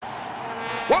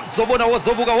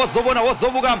Wozobuka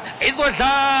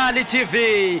izodlala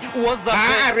TV.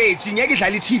 Reggie, ngeke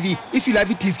idlale TV if you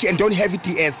love disc and don't have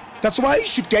DS. That's why you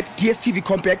should get DSTV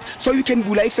Compact so you can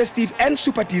vula festive and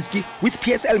Super Disc with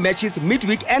PSL matches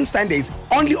midweek and Sundays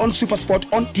only on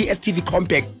SuperSport on DSTV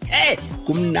Compact. Hey,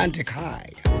 kumnandi khaya.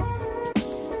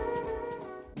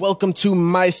 Welcome to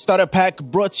My Starter Pack,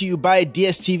 brought to you by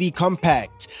DSTV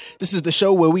Compact. This is the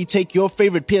show where we take your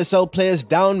favorite PSL players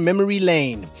down memory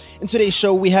lane. In today's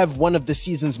show, we have one of the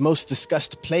season's most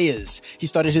discussed players. He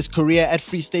started his career at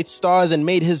Free State Stars and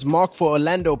made his mark for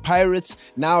Orlando Pirates.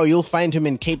 Now you'll find him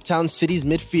in Cape Town City's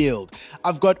midfield.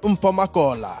 I've got Mpho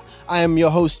Makgola. I am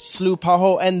your host, Slu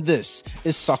Paho, and this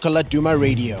is Soccer Laduma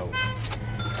Radio.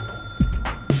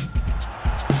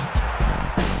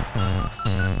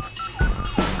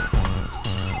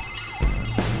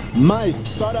 My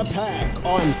Starter Pack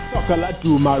on Soccer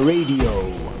Laduma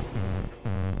Radio.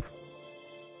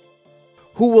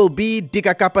 Who will be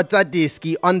Dikakapa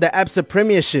Tadiski on the ABSA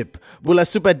Premiership? Vula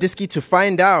Super Diski to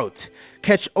find out.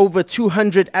 Catch over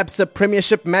 200 ABSA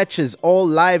Premiership matches, all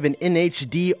live and in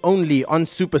HD only on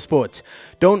SuperSport.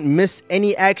 Don't miss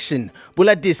any action.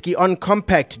 Vula Diski on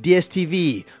Compact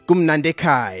DSTV. Kumnande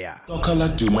Kaya. Soccer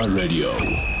Laduma Radio.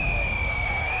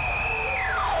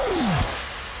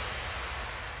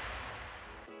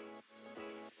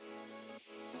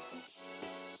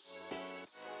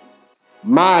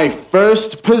 My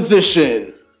first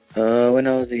position. When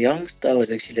I was a youngster, I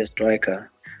was actually a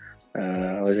striker.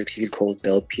 I was actually called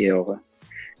Del Piero.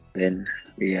 Then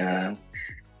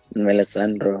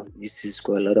Melisandro used to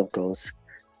score a lot of goals.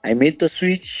 I made the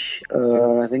switch,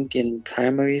 I think in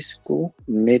primary school,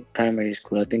 mid-primary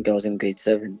school. I think I was in grade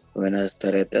 7 when I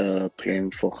started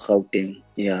playing for Gauteng.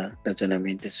 Yeah, that's when I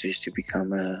made the switch to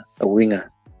become a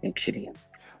winger, actually.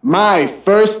 My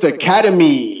first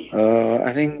academy.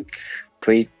 I think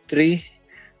grade 3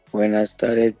 when I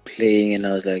started playing, and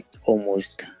I was like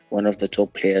almost one of the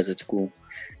top players at school.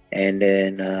 And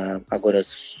then I got a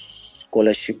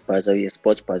scholarship bursary, a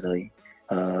sports bursary.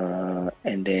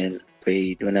 And then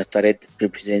when I started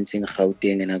representing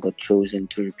Gauteng and I got chosen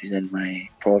to represent my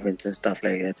province and stuff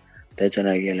like that, that's when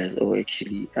I realized,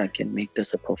 actually, I can make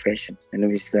this a profession. And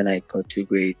obviously when I got to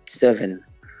grade 7,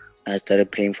 I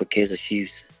started playing for Kaizer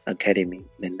Chiefs Academy.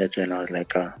 And that's when I was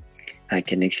like, I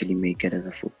can actually make it as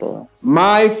a footballer.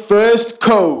 My first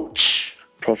coach.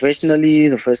 Professionally,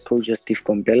 the first coach was Steve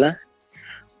Kompela.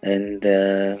 And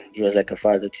he was like a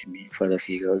father to me, father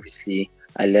figure. Obviously,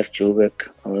 I left Joburg.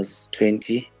 I was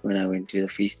 20 when I went to the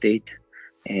Free State.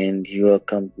 And he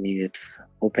welcomed me with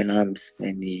open arms.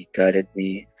 And he guided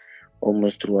me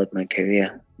almost throughout my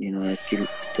career. You know, I still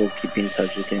keep in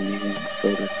touch with him even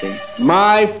till this day.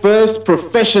 My first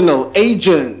professional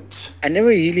agent. I never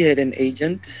really had an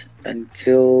agent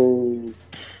until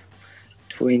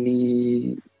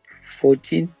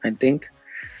 2014, I think.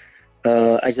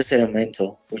 I just had a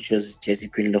mentor, which was Jesse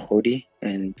Queen Lehodi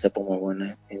and Tsepo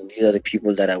Mabona. And these are the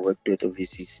people that I worked with,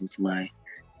 obviously, since my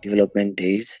development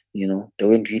days. You know, they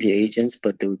weren't really agents,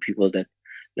 but they were people that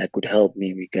could help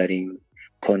me regarding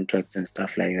contracts and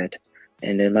stuff like that.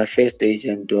 And then my first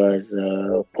agent was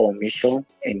Paul Mitchell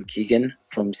and Keegan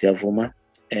from Siavuma.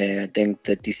 I think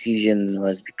the decision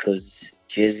was because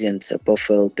Jesse and Tsepo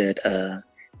felt that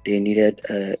they needed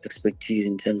expertise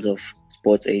in terms of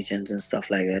sports agents and stuff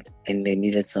like that. And they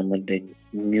needed someone that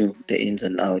knew the ins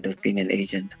and outs of being an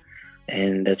agent.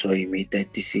 And that's why we made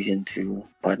that decision to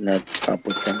partner up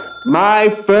with them. My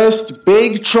first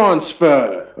big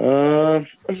transfer.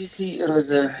 Obviously, it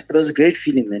was a great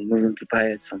feeling, man, moving to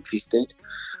Pirates from Free State.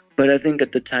 But I think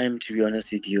at the time, to be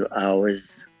honest with you,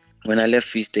 when I left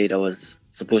Free State, I was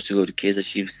supposed to go to Kaizer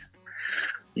Chiefs.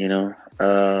 You know,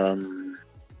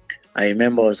 I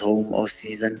remember I was home off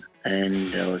season,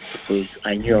 and I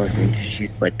knew I was going to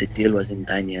Chiefs, but the deal wasn't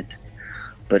done yet.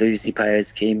 But obviously,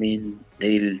 Pirates came in.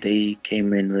 They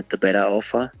came in with the better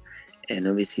offer, and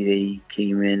obviously they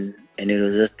came in, and it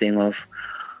was this thing of,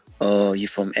 you're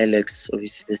from Alex.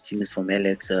 Obviously, this team is from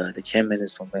Alex. The chairman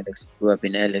is from Alex. Grew up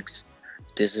in Alex.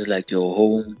 This is like your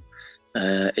home.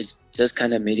 It just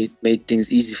kind of made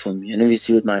things easy for me. And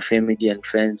obviously, with my family and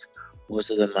friends,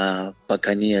 most of them are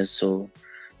Buccaneers, so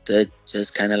that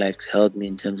just kind of like helped me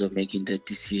in terms of making that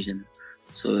decision.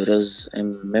 So it was a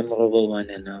memorable one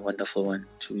and a wonderful one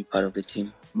to be part of the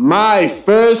team. My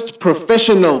first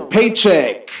professional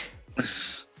paycheck.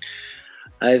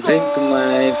 I think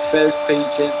my first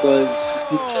paycheck was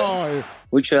 50,000,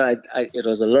 which it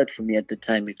was a lot for me at the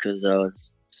time because I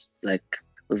was like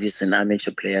obviously an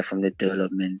amateur player from the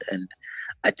development, and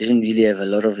I didn't really have a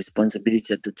lot of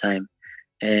responsibility at the time.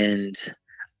 And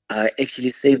I actually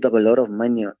saved up a lot of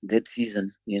money that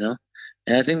season, you know.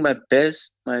 And I think my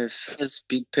first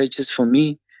big purchase for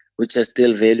me, which I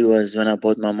still value, was when I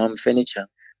bought my mom furniture.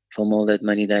 From all that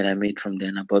money that I made from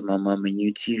then, I bought my mom a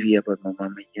new TV, I bought my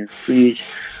mom a new fridge,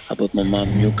 I bought my mom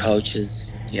new couches.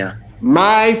 Yeah.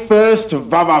 My first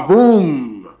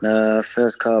Vavavoom. The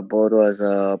first car I bought was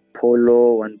a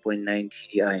Polo 1.9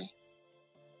 TDI.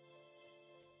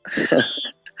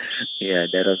 Yeah,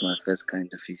 that was my first kind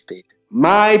of estate.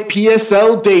 My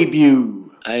PSL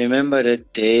debut. I remember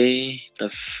that day.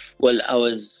 I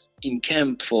was in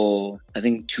camp for I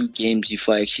think 2 games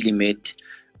before I actually made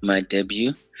my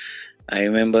debut. I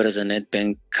remember it was a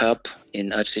Nedbank Cup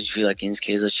in Atteridgeville against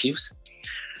Kaizer Chiefs.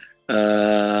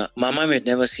 My mom had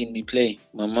never seen me play.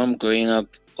 My mom growing up,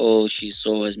 all she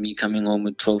saw was me coming home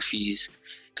with trophies,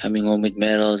 coming home with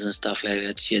medals and stuff like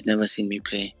that. She had never seen me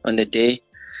play. On the day,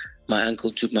 my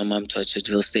uncle took my mom to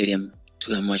Atteridgeville Stadium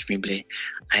to come watch me play.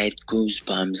 I had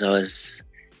goosebumps. I was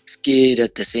scared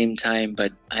at the same time,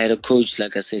 but I had a coach,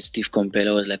 like I said, Steve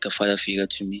Compella was like a father figure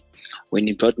to me. When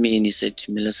he brought me in, he said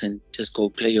to me, listen, just go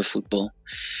play your football.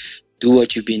 Do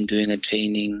what you've been doing at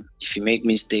training. If you make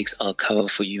mistakes, I'll cover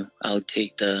for you. I'll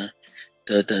take the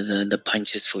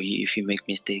punches for you if you make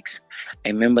mistakes. I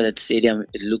remember that stadium,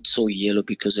 it looked so yellow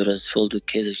because it was filled with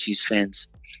Kaizer Chiefs fans.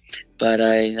 But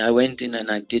I went in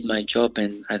and I did my job,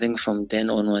 and I think from then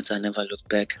onwards, I never looked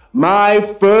back. My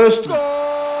first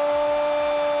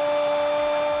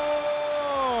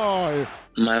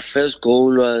My first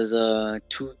goal was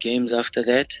 2 games after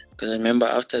that. Because I remember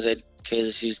after that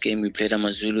Kaizer Chiefs game, we played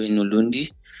Amazulu in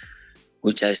Ulundi,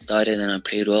 which I started and I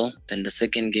played well. Then the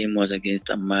third game was against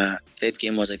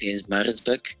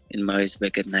Maritzburg, in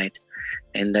Maritzburg at night.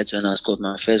 And that's when I scored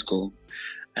my first goal.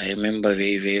 I remember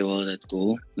very, very well that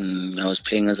goal. I was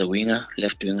playing as a winger,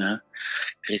 left winger.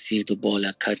 Received the ball,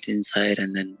 I cut inside,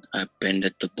 and then I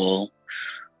bended the ball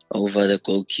over the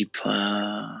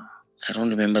goalkeeper. I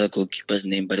don't remember the goalkeeper's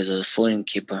name, but it was a foreign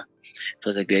keeper. It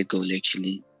was a great goal,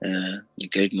 actually. A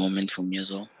great moment for me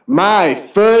as well. My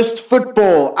first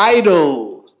football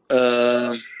idol.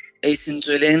 Ace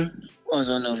Ntsoeleng was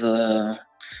one of the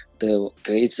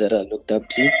greats that I looked up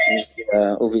to.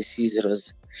 Overseas, it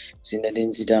was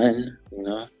Zinedine Zidane.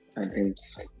 I think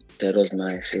that was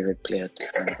my favorite player at the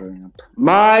time growing up.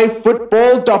 My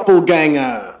football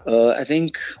doppelganger. I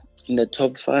think in the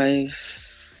top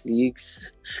 5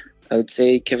 leagues, I would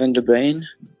say Kevin De Bruyne,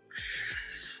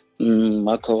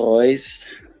 Marco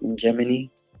Reus in Germany,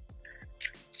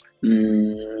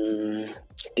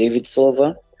 David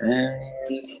Silva,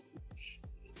 and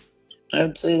I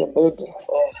would say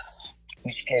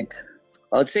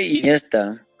I would say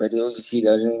Iniesta, but obviously he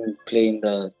doesn't play in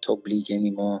the top league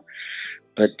anymore.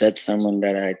 But that's someone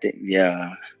that I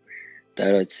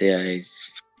would say I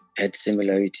had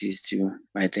similarities to,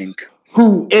 I think.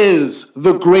 Who is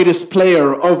the greatest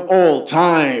player of all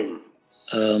time?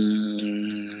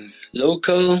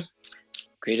 Local,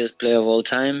 greatest player of all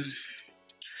time.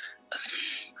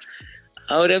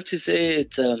 I would have to say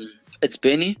it's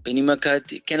Benny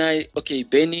McCarthy.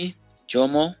 Benny,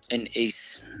 Jomo, and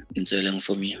Ace Ntsoeleng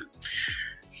for me.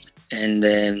 And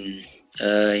then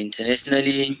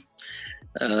internationally,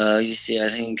 I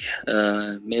think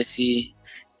Messi,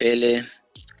 Pele,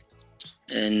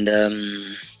 and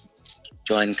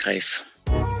Johan Cruyff.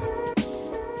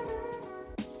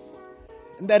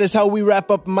 And that is how we wrap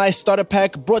up my starter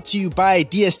pack, brought to you by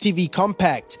DSTV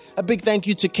Compact. A big thank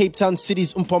you to Cape Town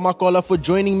City's Mpho for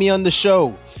joining me on the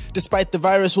show. Despite the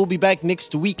virus, we'll be back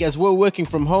next week as we're working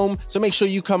from home, so make sure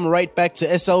you come right back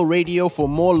to SL Radio for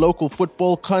more local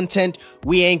football content.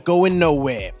 We ain't going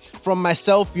nowhere. From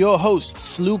myself, your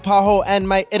hosts, Lou Paho, and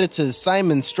my editors,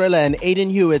 Simon Strella and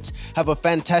Aiden Hewitt, have a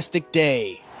fantastic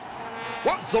day.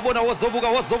 wazobona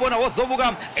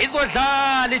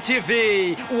izodlala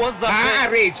i-TV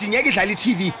Reggie, ngeke idlale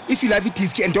i-TV if you love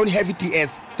i-disc and don't have DS.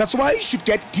 That's why you should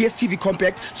get DSTV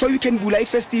Compact so you can vula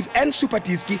festive and super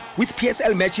disc with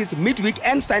PSL matches midweek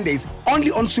and Sundays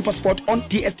only on SuperSport on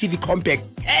DSTV Compact.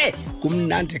 Hey,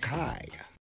 kumnandi khaya.